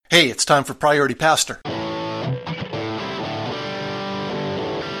Hey, it's time for Priority Pastor.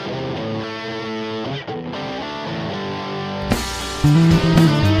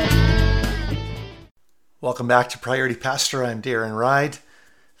 Welcome back to Priority Pastor. I'm Darren Ride.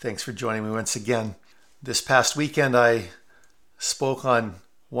 Thanks for joining me once again. This past weekend, I spoke on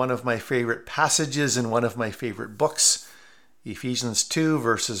one of my favorite passages in one of my favorite books, Ephesians 2,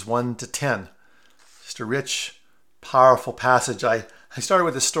 verses 1 to 10. Just a rich, powerful passage. I started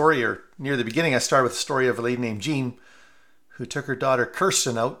with a story, or near the beginning, I started with the story of a lady named Jean who took her daughter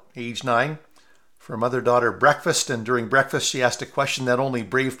Kirsten out, age 9, for a mother-daughter breakfast. And during breakfast, she asked a question that only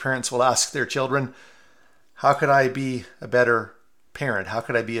brave parents will ask their children. How could I be a better parent? How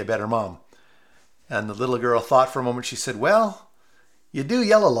could I be a better mom? And the little girl thought for a moment. She said, well, you do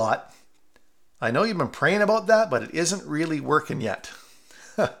yell a lot. I know you've been praying about that, but it isn't really working yet.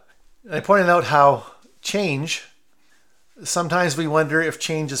 I pointed out how change, sometimes we wonder if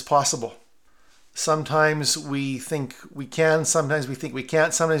change is possible. Sometimes we think we can, sometimes we think we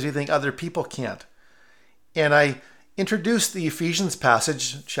can't, sometimes we think other people can't. And I introduced the Ephesians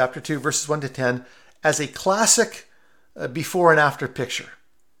passage, chapter 2, verses 1 to 10, as a classic before and after picture.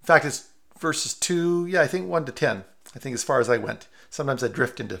 In fact, it's verses 2, I think 1 to 10, I think as far as I went. Sometimes I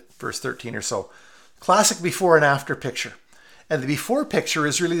drift into verse 13 or so. Classic before and after picture. And the before picture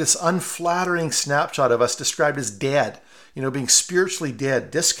is really this unflattering snapshot of us described as dead, being spiritually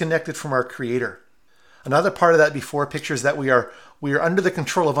dead, disconnected from our Creator. Another part of that before picture is that we are under the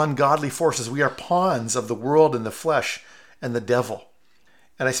control of ungodly forces. We are pawns of the world and the flesh and the devil.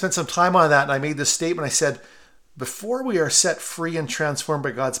 And I spent some time on that, and I made this statement. I said, before we are set free and transformed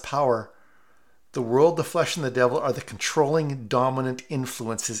by God's power, the world, the flesh, and the devil are the controlling, dominant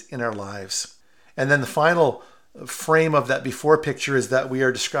influences in our lives. And then the final frame of that before picture is that we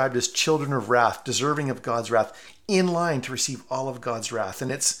are described as children of wrath, deserving of God's wrath, in line to receive all of God's wrath.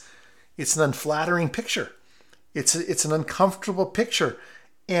 And it's an unflattering picture. It's an uncomfortable picture.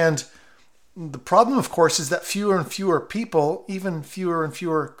 And the problem, of course, is that fewer and fewer people, even fewer and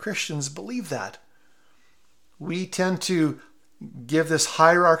fewer Christians, believe that. We tend to give this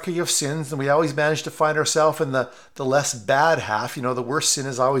hierarchy of sins, and we always manage to find ourselves in the less bad half. The worst sin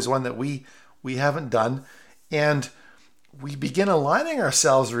is always one that we haven't done. And we begin aligning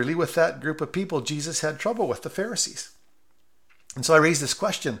ourselves really with that group of people Jesus had trouble with, the Pharisees. And so I raised this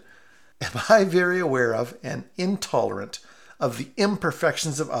question: am I very aware of and intolerant of the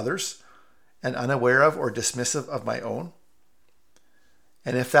imperfections of others and unaware of or dismissive of my own?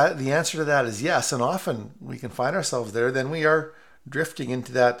 And if the answer to that is yes, and often we can find ourselves there, then we are drifting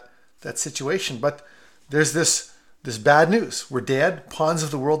into that situation. But there's this bad news. We're dead, pawns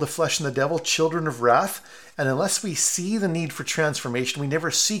of the world, the flesh, and the devil, children of wrath. And unless we see the need for transformation, we never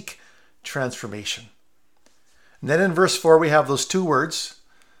seek transformation. And then in verse 4, we have those two words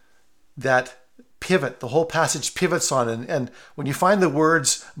that pivot. The whole passage pivots on. And when you find the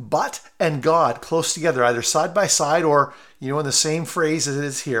words but and God close together, either side by side or, in the same phrase as it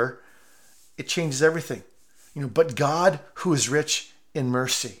is here, it changes everything. But God who is rich in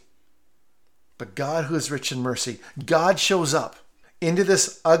mercy. But God who is rich in mercy. God shows up. Into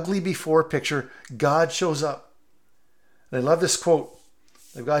this ugly before picture, God shows up. And I love this quote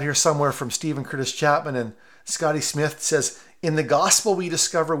I've got here somewhere from Stephen Curtis Chapman, and Scotty Smith says, in the gospel we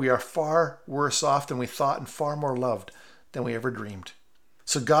discover we are far worse off than we thought and far more loved than we ever dreamed.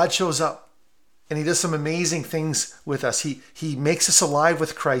 So God shows up, and he does some amazing things with us. He makes us alive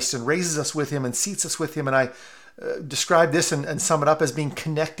with Christ and raises us with him and seats us with him. And I describe this and sum it up as being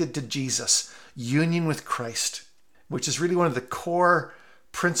connected to Jesus, union with Christ, which is really one of the core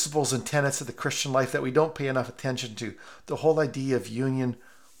principles and tenets of the Christian life that we don't pay enough attention to, the whole idea of union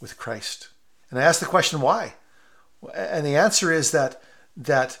with Christ. And I ask the question, why? And the answer is that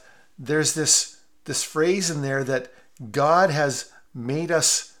there's this phrase in there that God has made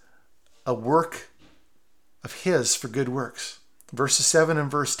us a work of his for good works. Verses 7 and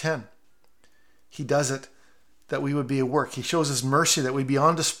verse 10. He does it that we would be a work. He shows his mercy, that we'd be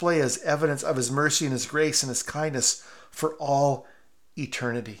on display as evidence of his mercy and his grace and his kindness for all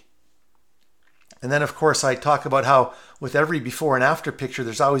eternity. And then, of course, I talk about how with every before and after picture,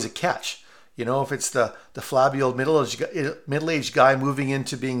 there's always a catch. If it's the flabby old middle-aged guy moving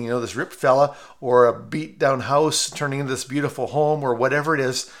into being, this ripped fella, or a beat-down house turning into this beautiful home, or whatever it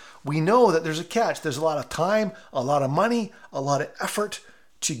is, we know that there's a catch. There's a lot of time, a lot of money, a lot of effort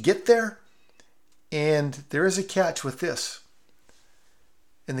to get there. And there is a catch with this.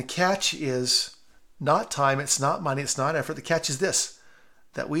 And the catch is not time, it's not money, it's not effort. The catch is this,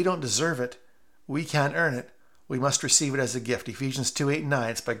 that we don't deserve it. We can't earn it. We must receive it as a gift. Ephesians 2:8 and 9.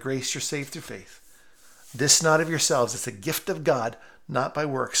 It's by grace you're saved through faith. This not of yourselves. It's a gift of God, not by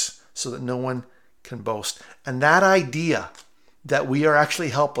works, so that no one can boast. And that idea that we are actually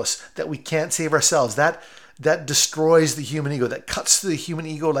helpless, that we can't save ourselves, that destroys the human ego, that cuts through the human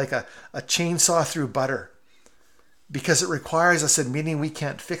ego like a chainsaw through butter. Because it requires us admitting we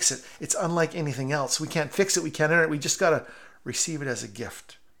can't fix it. It's unlike anything else. We can't fix it. We can't enter it. We just got to receive it as a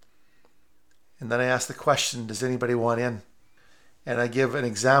gift. And then I ask the question, does anybody want in? And I give an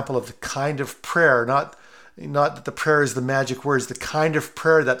example of the kind of prayer, not that the prayer is the magic words, the kind of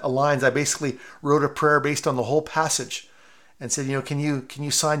prayer that aligns. I basically wrote a prayer based on the whole passage and said, can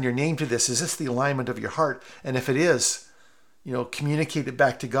you sign your name to this? Is this the alignment of your heart? And if it is, communicate it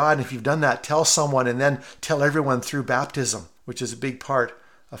back to God. And if you've done that, tell someone and then tell everyone through baptism, which is a big part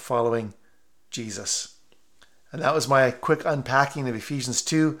of following Jesus. And that was my quick unpacking of Ephesians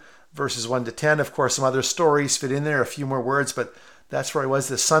 2, verses 1 to 10. Of course, some other stories fit in there, a few more words, but that's where I was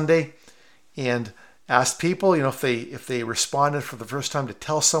this Sunday. And asked people, if they responded for the first time, to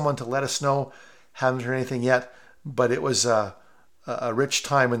tell someone to let us know. Haven't heard anything yet, but it was a rich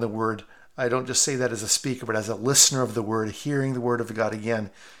time in the Word. I don't just say that as a speaker, but as a listener of the Word, hearing the Word of God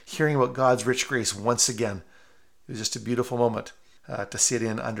again, hearing about God's rich grace once again. It was just a beautiful moment to sit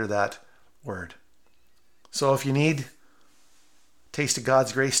in under that Word. So if you need a taste of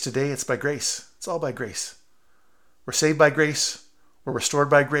God's grace today, it's by grace. It's all by grace. We're saved by grace. We're restored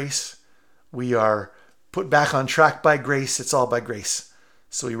by grace. We are put back on track by grace. It's all by grace.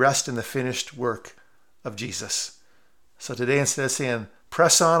 So we rest in the finished work of Jesus. So today, instead of saying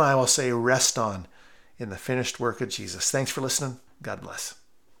press on, I will say rest on in the finished work of Jesus. Thanks for listening. God bless.